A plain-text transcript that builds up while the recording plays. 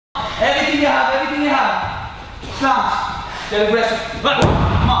Anything you have, everything you have. Stance. Get aggressive.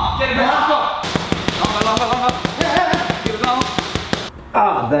 Come on, get aggressive. Longer, longer, longer. Give it long.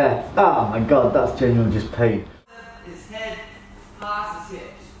 Ah, there. Oh my god, that's genuinely just pain. His head past his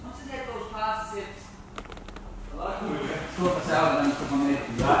hips. Once his head goes past his hips, sort this out and then put on it.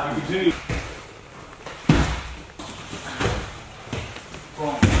 Right, you continue.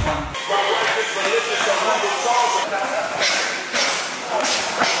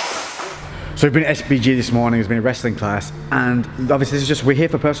 So we've been at SBG this morning, it's been a wrestling class, and obviously this is just, we're here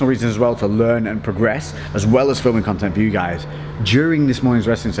for personal reasons as well, to learn and progress, as well as filming content for you guys. During this morning's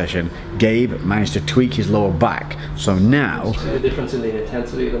wrestling session, Gabe managed to tweak his lower back, so now... See the difference in the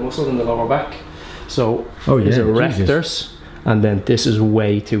intensity of the muscles in the lower back. So, these are erectors, and then this is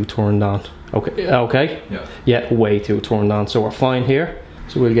way too turned on. Okay? Yeah, way too turned on, so we're fine here.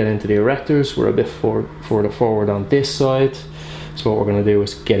 So we'll get into the erectors, we're a bit further forward on this side. So what we're going to do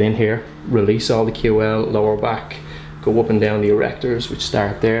is get in here, release all the QL, lower back, go up and down the erectors, which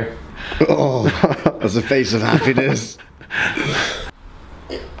start there. Oh, that's a face of happiness.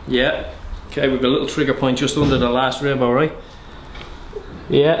 Yeah, okay, we've got a little trigger point just under the last rib, alright?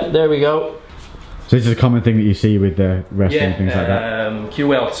 Yeah, there we go. So this is a common thing that you see with the wrestling, things like that?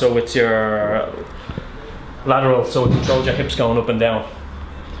 QL, so it's your lateral, so it controls your hips going up and down.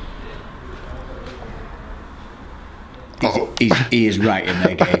 Oh, he is right in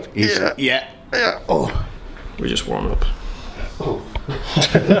there, Gabe. Yeah. Oh, we're just warming up. Oh.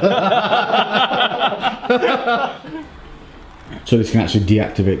 So this can actually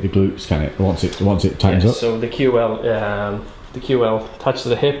deactivate the glutes, can it? Once it tightens up. So the QL attached to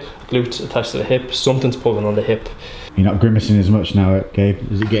the hip, glutes attached to the hip. Something's pulling on the hip. You're not grimacing as much now, Gabe.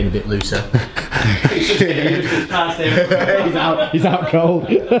 Is it getting a bit looser? He's out cold.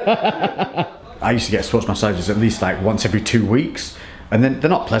 I used to get sports massages at least like once every 2 weeks, and then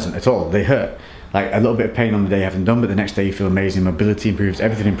they're not pleasant at all. They hurt. Like a little bit of pain on the day you haven't done, but the next day you feel amazing. Mobility improves,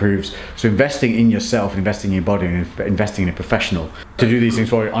 everything improves. So investing in yourself, investing in your body, and investing in a professional to do these things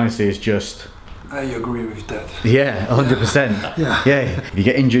for you, honestly, is just... I agree with that. Yeah, 100%. Yeah. If you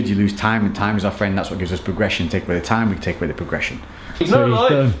get injured, you lose time, and time is our friend. That's what gives us progression. Take away the time, we take away the progression. He's not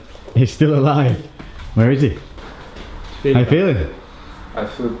alive. He's still alive. Where is he? How you feeling? I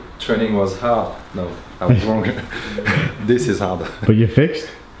thought training was hard. No, I was wrong. This is hard. But you're fixed?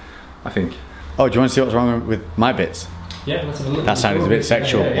 I think. Oh, do you want to see what's wrong with my bits? Yeah, let's have a look. That side is a bit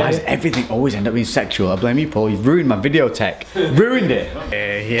sexual. Why does everything always end up being sexual? I blame you, Paul. You've ruined my video tech. Ruined it.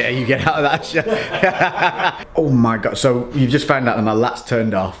 Yeah, you get out of that shit. Oh my god. So you've just found out that my lat's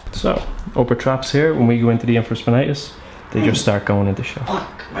turned off. So, upper traps here, when we go into the infraspinatus, they just start going into shock.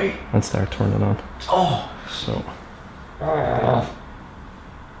 Fuck, mate. And start turning on. Oh. So.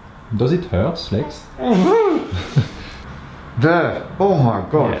 Does it hurt, Lex? There. Oh my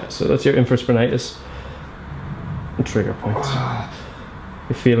god. Yeah, so that's your infraspinatus trigger points.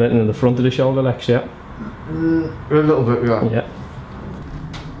 You feel it in the front of the shoulder, Lex, yeah? A little bit, yeah. Yeah.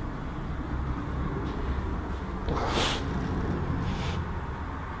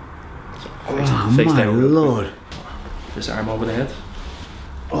 Oh face my down. lord. This arm over the head.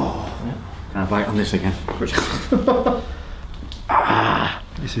 Oh. Yeah. Can I bite on this again?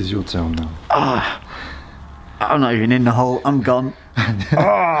 This is your turn now. I'm not even in the hole, I'm gone.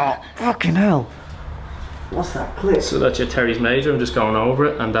 Oh, fucking hell. What's that clip? So that's your teres major, I'm just going over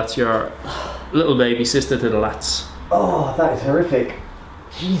it, and that's your little baby sister to the lats. Oh, that is horrific.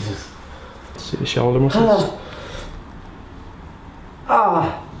 Jesus. See the shoulder muscles?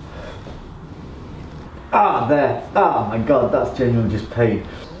 There. Oh my god, that's genuinely just pain.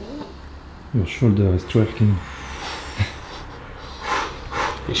 Your shoulder is twerking.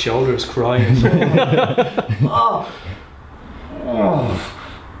 Your shoulder is crying. Oh,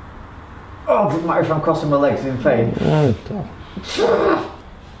 doesn't matter if I'm crossing my legs in pain. Have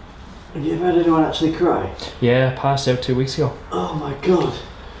you ever had anyone actually cry? Yeah, passed out 2 weeks ago. Oh my god.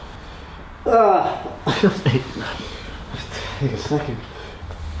 Take a second.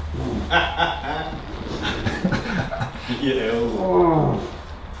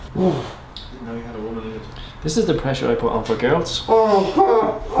 This is the pressure I put on for girls. That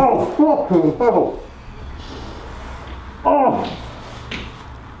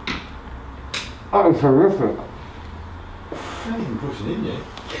was horrific. You're not even pushing in yet.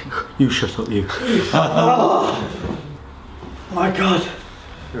 You shut up, you. Oh my god.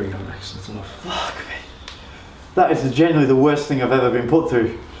 Here we go, Lex, that's enough. Fuck me. That is genuinely the worst thing I've ever been put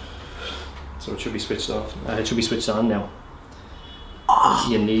through. So it should be switched off. It should be switched on now.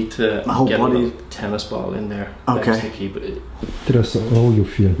 You need to get a little tennis ball in there. Okay. To keep it. Tell us how you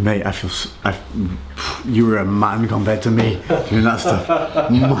feel. Mate, I feel... You were a man compared to me doing that stuff.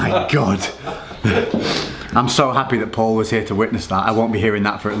 My God. I'm so happy that Paul was here to witness that. I won't be hearing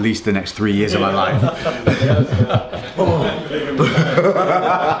that for at least the next 3 years of my life.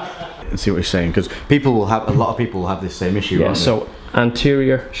 See what you're saying, because a lot of people will have this same issue. Yeah, so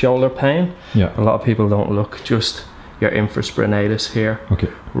anterior shoulder pain. Yeah. A lot of people don't look, just your infraspinatus here,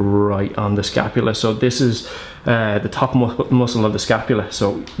 right on the scapula. So this is the top muscle of the scapula.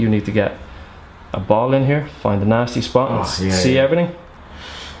 So you need to get a ball in here, find a nasty spot, and see everything.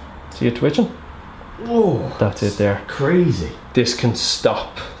 See it twitching? Oh, that's it there. Crazy. This can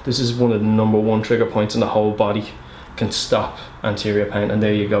stop. This is one of the #1 trigger points in the whole body. Can stop anterior pain, and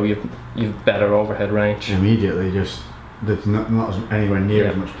there you go. You've better overhead range. Immediately, just there's not anywhere near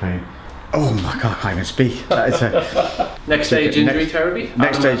as much pain. Oh my God, I can't even speak. Next stage injury therapy.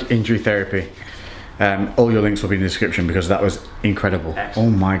 Next stage injury therapy. All your links will be in the description because that was incredible. Excellent.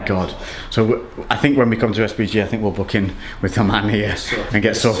 Oh my God. So I think when we come to SBG, I think we'll book in with the man here and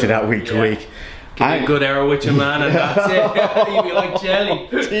get sorted out week to week. Get a good arrow with your man and that's it. You'll be like jelly.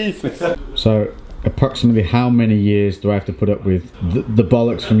 Jesus. So approximately how many years do I have to put up with the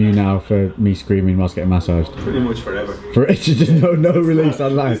bollocks from you now for me screaming whilst getting massaged? Pretty much forever. For it's just no release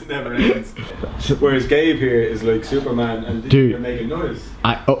online. This never ends. Whereas Gabe here is like Superman and dude, you're making noise.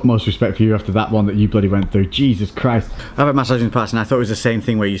 I utmost respect for you after that one that you bloody went through. Jesus Christ. I've had massage in the past and I thought it was the same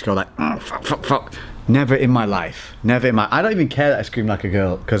thing where you just go like, oh, fuck, fuck, fuck. Never in my life. Never in my... I don't even care that I scream like a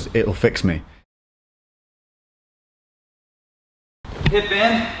girl because it'll fix me. Hip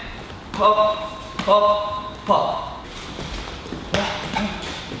in, pop, pop, pop.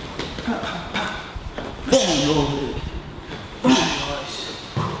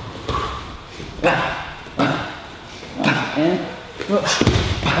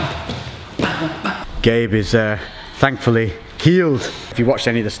 Gabe is thankfully healed. If you watched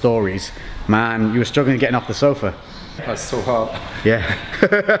any of the stories, man, you were struggling getting off the sofa. That's so hard. Yeah. So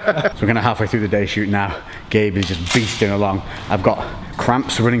we're kind of halfway through the day shoot now. Gabe is just beasting along. I've got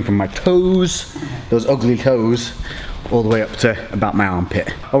cramps running from my toes, those ugly toes, all the way up to about my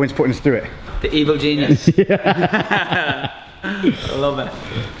armpit. Owen's putting us through it. The evil genius. I love it.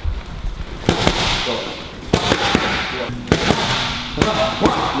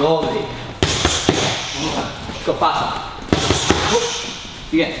 Lovely. Go faster.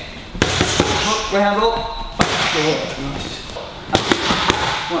 Again. Right hand up. Nice.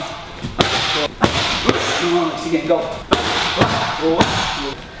 Again, go.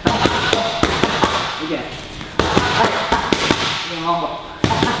 Again.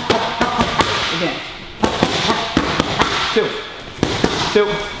 Again. 2. 2.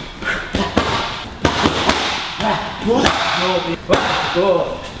 Good.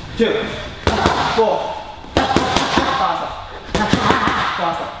 2. 4. Faster.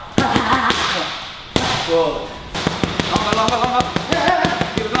 Faster. Good. Longer, longer, longer.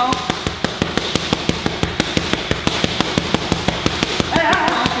 Keep it going.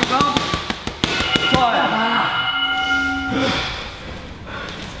 Keep going. Fire.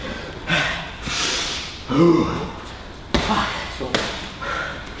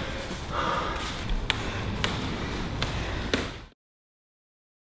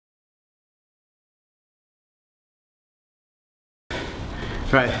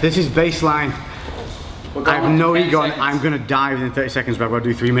 Right, this is baseline. I have no ego on, I'm going to die within 30 seconds, but I've got to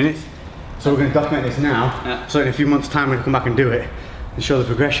do 3 minutes. So we're going to document this now, so in a few months' time we can come back and do it and show the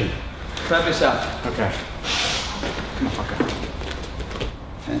progression. Prep yourself. Okay. Come on, fucker.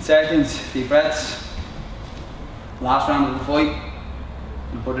 10 seconds, deep breaths. Last round of the fight.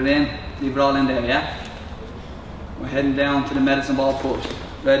 You put it in, leave it all in there, yeah? We're heading down to the medicine ball first.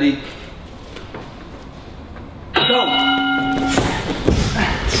 Ready? Go!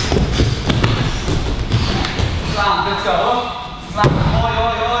 Slam, let's go. Up. Slam. Oi,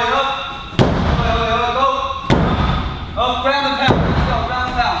 oi, oi, up. Oi, oi, oi, go. Up, ground and pound. Let's go, ground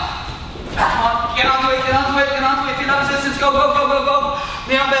and pound. Come on, get onto it, get onto it, get onto it. Feel that resistance. Go, go, go, go, go.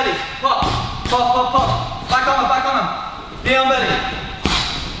 Knee on belly. Pop, pop, pop, pop. Back on him, back on him. Knee on belly.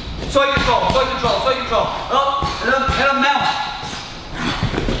 Side control, side control, side control. Up, hit him down.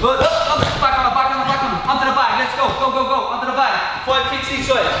 Good, up, back on him, back on him, back on him. Onto the bag, let's go, go, go, go. Onto the bag. 5 kicks each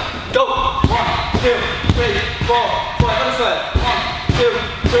side. Go. 1, 2, 3, 4, 5. Other side. 1, 2,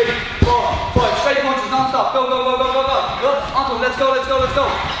 3, 4, 5. Straight punches, non-stop. Go, go, go, go, go, go. Up, onto him. Let's go, let's go, let's go.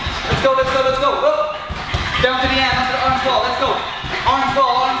 Let's go, let's go, let's go. Up. Down to the end, onto the orange ball. Let's go. Orange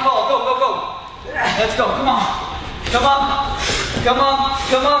ball, orange ball. Go, go, go. Let's go. Come on. Come on. Come on.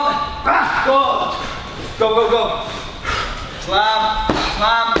 Come on. Good. Go, go, go. Slam,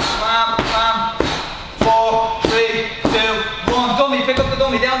 slam, slam, slam. 4, 3, 2, 1. Dummy, pick up the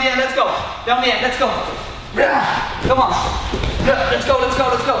dummy. Down the end. Let's let's go. Down the end, let's go. Come on. Let's go, let's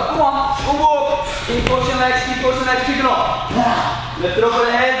go, let's go. Come on. Move. Keep pushing legs, keep it up. Lift it up with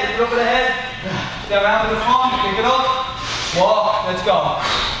the head, lift it up with the head. Get around to the front, pick it up. Walk, let's go.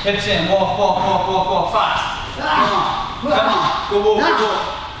 Hips in, walk, walk, walk, walk, walk, fast. Come on, come on. Go walk, go walk.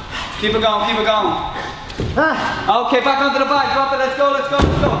 Keep it going, keep it going. Okay, back onto the bike, drop it, let's go, let's go,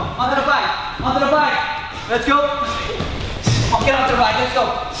 let's go. Onto the bike, onto the bike. Let's go. Come on, get onto the bike, let's go.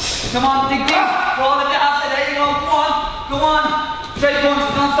 Come on, dig deep. Roll it down, there you go, go on, go on. Straight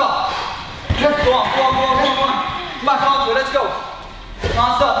punches, non-stop. Go on, go on, go on, go on, go on. Back onto it, let's go.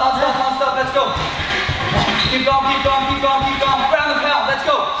 Non-stop, non-stop, non-stop, let's go. Keep going, keep going, keep going, keep going. Ground and pound, let's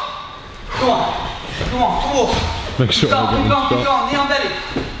go. Go on, go on, go on. Make sure keep going, knee on belly.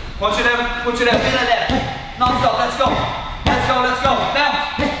 Punch it out, middle left. Non-stop, let's go. Let's go, let's go. Down.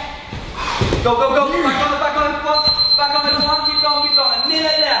 Go, go, go. Back on it, back on it. Back on it. Come on, keep going, keep going. A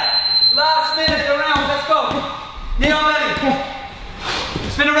minute left. Last minute around, let's go. Knee on belly.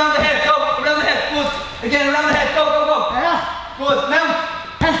 Spin around the head, go. Around the head. Good. Again, around the head. Go, go, go. Good. Mount.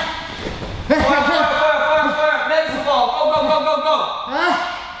 Fire, fire, fire, fire, fire. Legs the ball. Go, go, go, go, go.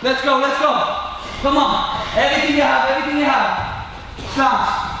 Let's go, let's go. Come on. Everything you have, everything you have.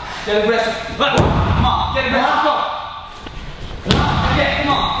 Slants. Get aggressive. Come on, get aggressive. Go. Again,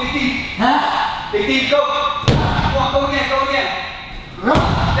 come on. Dig deep. Dig deep. Go. Come on, go again, go again.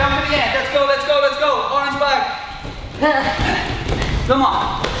 Down to the end. Let's go, let's go, let's go. Orange bag. Come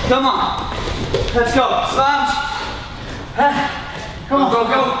on, come on. Let's go. Slams. Come on, go,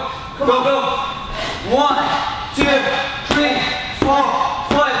 go. Go, go. 1, 2, 3, 4,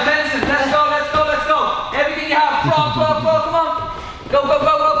 5. Benson, let's go, let's go, let's go. Everything you have. Crawl, crawl, crawl. Come on. Go, go,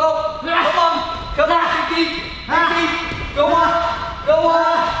 go, go, go. Come on. Come on. Dig deep. Dig deep. Go on. Go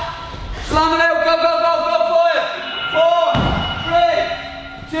on. Slam it out. Go, go, go, go. 5, 4, 3,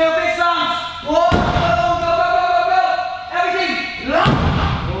 2. Big slams. 1. Go, go, go, go, go, go. Everything. Good.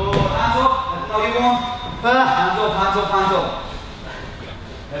 Hands up. Let them know you won. Hands up, hands up, hands up.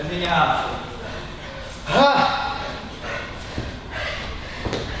 Everything you have.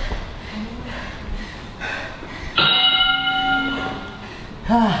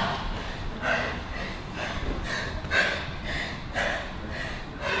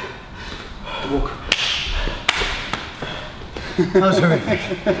 Walk. That was horrific.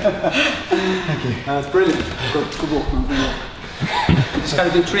 Thank you. That's brilliant. Good walk, man. Good walk. Just got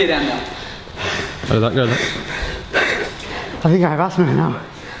to do 3 of them now. How did that go then? I think I have asthma now.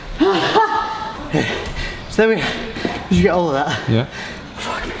 So then did you get all of that? Yeah.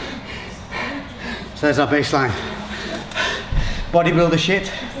 Fuck me. So there's our baseline. Bodybuilder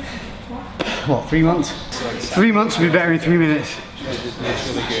shit. What, 3 months? 3 months will be better in 3 minutes.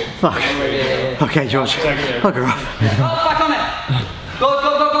 Fuck. Okay, George. I'll go off. Back on it. Go,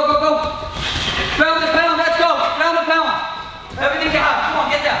 go, go, go, go, go. Ground and pound, let's go. Ground and pound. Everything you have. Come on,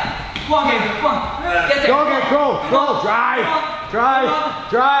 get there. Come on, Gabriel. Come on. Get there. Go, go. Drive. Drive.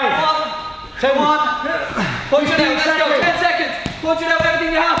 Come on. Punch it out. Let's go. 10 seconds. Punch it out.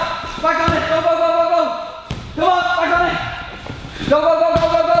 Everything you have. Back on it. Go, go, go, go, go. Come on. Back on it. Go, go, go, go,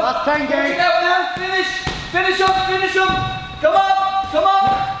 go, go. Last 10 games. Punch it out now. Finish. Finish up. Finish up. Come on. Come on.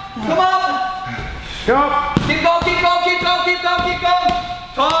 Come on. Go. Keep going. Keep going. Keep going. Keep going. Keep going.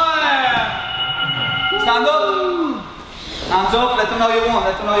 Time. Stand up. Hands up. Let them know you won.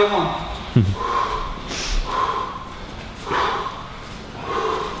 Let them know you won.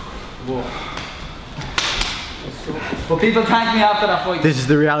 But people thank me after that fight. This is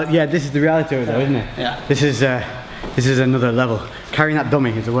the reality. Yeah, this is the reality of it, though, isn't it? Yeah. This is another level. Carrying that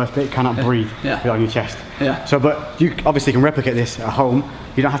dummy is the worst bit. You cannot breathe on your chest. Yeah. So, but you obviously can replicate this at home.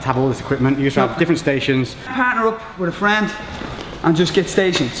 You don't have to have all this equipment. You just have different stations. Partner up with a friend and just get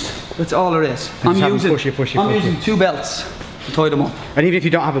stations. That's all there is. I'm using 2 belts to tie them up. And even if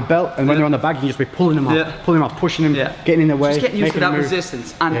you don't have a belt, and when they're on the bag, you can just be pulling them off, pushing them, getting in the way. Just getting used to that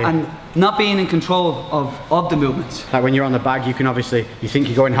resistance and not being in control of the movements. Like when you're on the bag, you can obviously, you think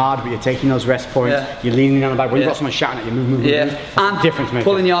you're going hard, but you're taking those rest points, you're leaning on the bag. When you've got someone shouting at you, move. And difference maker.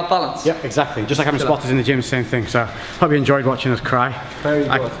 pulling you off balance. Yeah, exactly. Just like having spotters in the gym, same thing. So, hope you enjoyed watching us cry. Very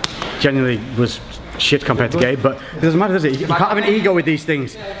good. I genuinely was shit compared to Gabe, but it doesn't matter, does it? You can't have an ego with these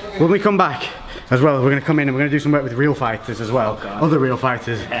things. When we come back, as well, we're going to come in and we're going to do some work with real fighters as well. Other real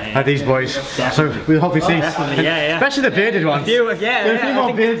fighters, like these boys. So we'll hopefully see, especially the bearded ones.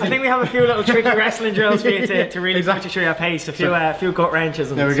 I think we have a few little tricky wrestling drills for you to really put you through your pace. A few gut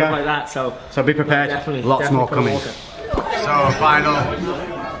wrenches and stuff like that. So be prepared. Lots more coming. So final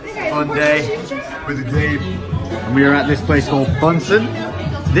fun day with the Gabe, and we are at this place called Bunsen.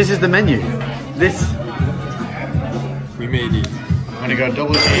 This is the menu. We made it. gonna go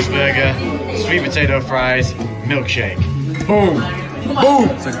double cheeseburger, sweet potato fries, milkshake. Boom!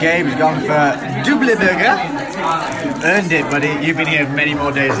 Boom! So Gabe has gone for double burger. Earned it, buddy. You've been here many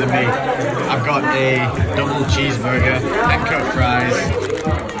more days than me. I've got a double cheeseburger and cut fries.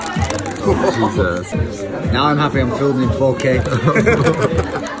 Jesus. Now I'm happy I'm filming in 4K.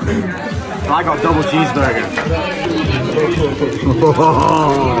 I got double cheeseburger.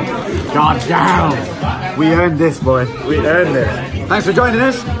 God damn! We earned this, boy. We earned this. Thanks for joining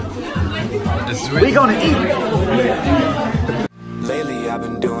us. We're gonna eat. Lately I've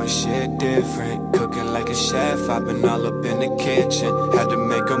been doing shit different, cooking like a chef. I've been all up in the kitchen. Had to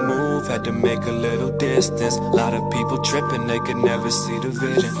make a move, had to make a little distance. A lot of people tripping, they could never see the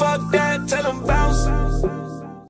vision. Fuck that, tell them bounce.